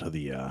down to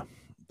the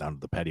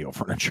patio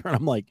furniture. And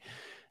I'm like,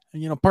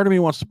 part of me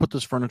wants to put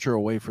this furniture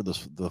away for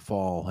the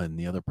fall, and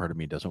the other part of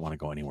me doesn't want to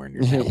go anywhere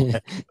near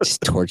it.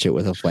 Just torch it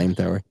with a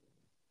flamethrower.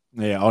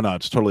 Yeah. Oh no,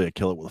 it's totally a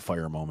kill it with a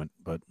fire moment.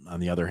 But on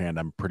the other hand,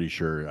 I'm pretty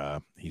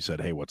sure he said,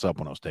 "Hey, what's up?"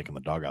 when I was taking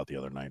the dog out the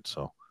other night.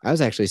 So I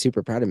was actually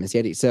super proud of Miss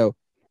Yeti. So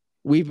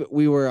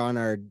we were on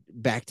our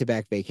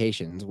back-to-back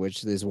vacations,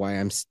 which is why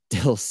I'm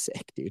still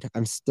sick, dude.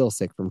 I'm still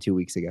sick from 2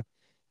 weeks ago.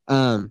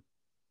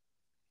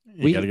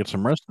 You got to get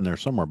some rest in there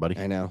somewhere, buddy.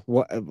 I know.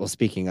 Well,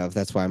 speaking of,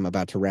 that's why I'm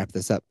about to wrap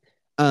this up.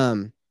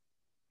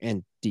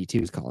 And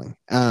D2 is calling.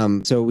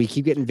 So we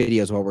keep getting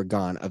videos while we're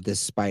gone of this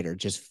spider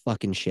just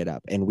fucking shit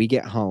up. And we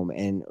get home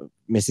and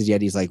Mrs.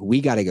 Yeti's like, we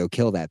got to go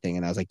kill that thing.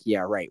 And I was like, yeah,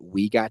 right.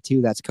 We got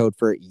to. That's code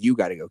for you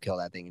got to go kill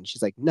that thing. And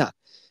she's like, nah.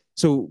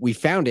 So we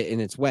found it in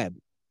its web.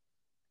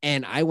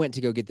 And I went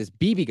to go get this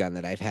BB gun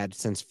that I've had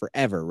since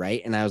forever,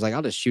 right? And I was like,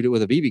 I'll just shoot it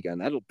with a BB gun.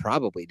 That'll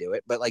probably do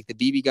it. But like the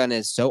BB gun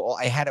is so old.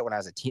 I had it when I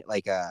was a teen,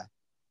 like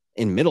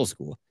in middle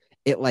school.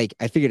 It like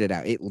I figured it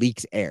out. It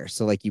leaks air.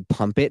 So like you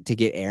pump it to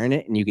get air in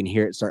it and you can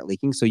hear it start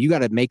leaking. So you got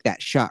to make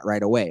that shot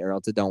right away or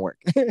else it don't work.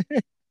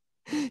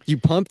 You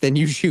pump, then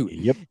you shoot.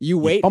 Yep. You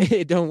wait,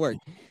 it don't work.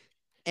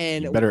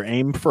 And you better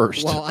aim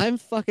first. While I'm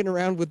fucking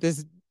around with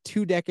this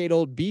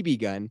 2-decade-old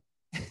BB gun,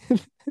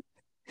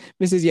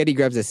 Mrs. Yeti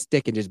grabs a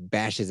stick and just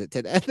bashes it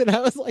to death. And I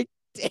was like,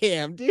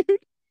 damn, dude.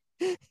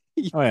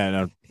 Oh yeah,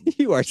 no.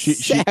 You are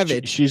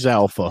savage. She's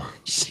alpha.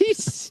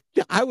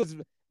 I was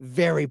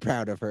very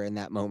proud of her in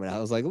that moment. I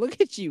was like, look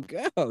at you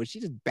go. She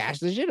just bashed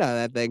the shit out of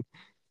that thing.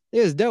 It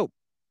was dope.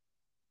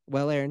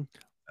 Well, Aaron.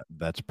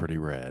 That's pretty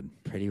rad.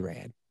 Pretty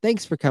rad.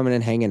 Thanks for coming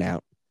and hanging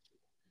out.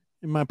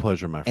 My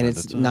pleasure, my friend. And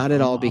it's not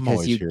at all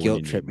because you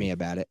guilt tripped me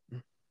about it.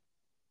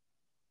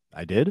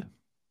 I did?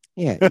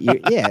 Yeah.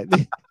 Yeah.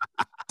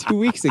 2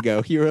 weeks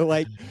ago, you were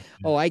like,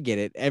 oh, I get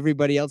it.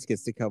 Everybody else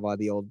gets to come on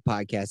the old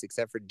podcast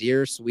except for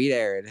dear sweet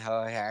Aaron.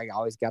 I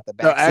always got the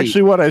back seat.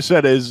 Actually, what I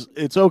said is,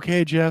 it's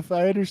okay, Jeff.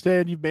 I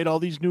understand you've made all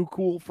these new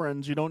cool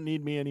friends. You don't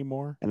need me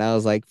anymore. And I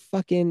was like,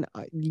 fucking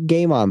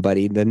game on,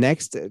 buddy. The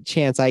next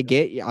chance I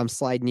get, I'm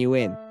sliding you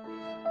in.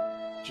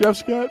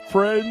 Jeff's got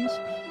friends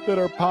that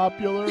are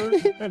popular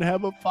and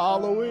have a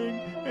following,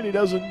 and he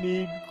doesn't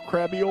need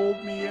crabby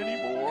old me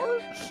anymore.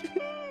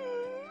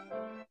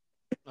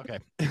 Okay.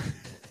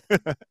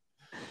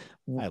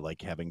 I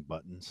like having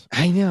buttons.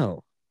 I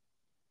know.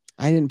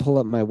 I didn't pull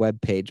up my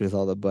web page with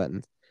all the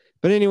buttons.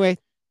 But anyway,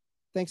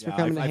 thanks for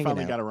coming. I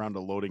finally got around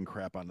to loading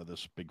crap onto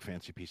this big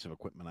fancy piece of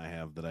equipment I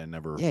have that I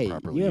never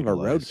properly you have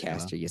utilized, a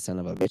roadcaster, you son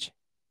of a bitch.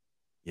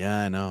 Yeah,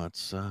 I know.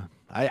 It's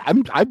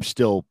I'm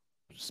still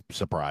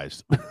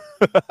surprised.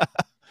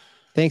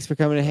 Thanks for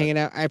coming and hanging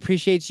out. I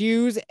appreciate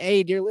you.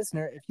 Hey, dear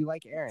listener, if you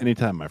like Aaron,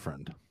 anytime, my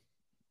friend,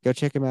 go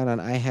check him out on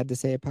I Had to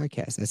Say a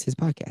Podcast. That's his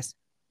podcast.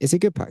 It's a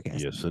good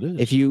podcast. Yes, it is.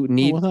 If you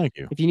need, thank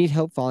you. If you need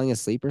help falling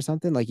asleep or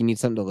something, like you need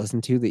something to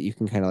listen to that you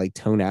can kind of like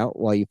tone out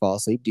while you fall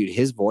asleep, dude,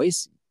 his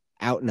voice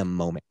out in a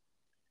moment.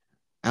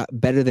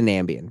 Better than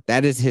Ambien.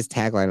 That is his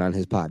tagline on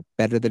his pod.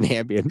 Better than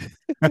Ambien.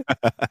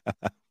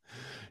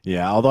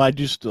 Yeah, although I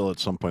do still at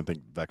some point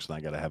think Vex and I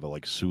got to have a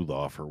like soothe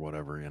off or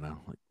whatever, you know.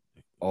 Like,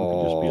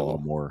 just be a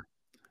little more.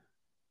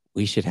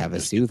 We should have a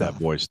soothe that off.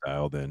 voice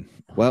dialed in.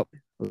 Well,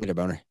 later,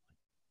 boner.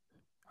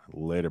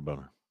 Later,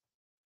 boner.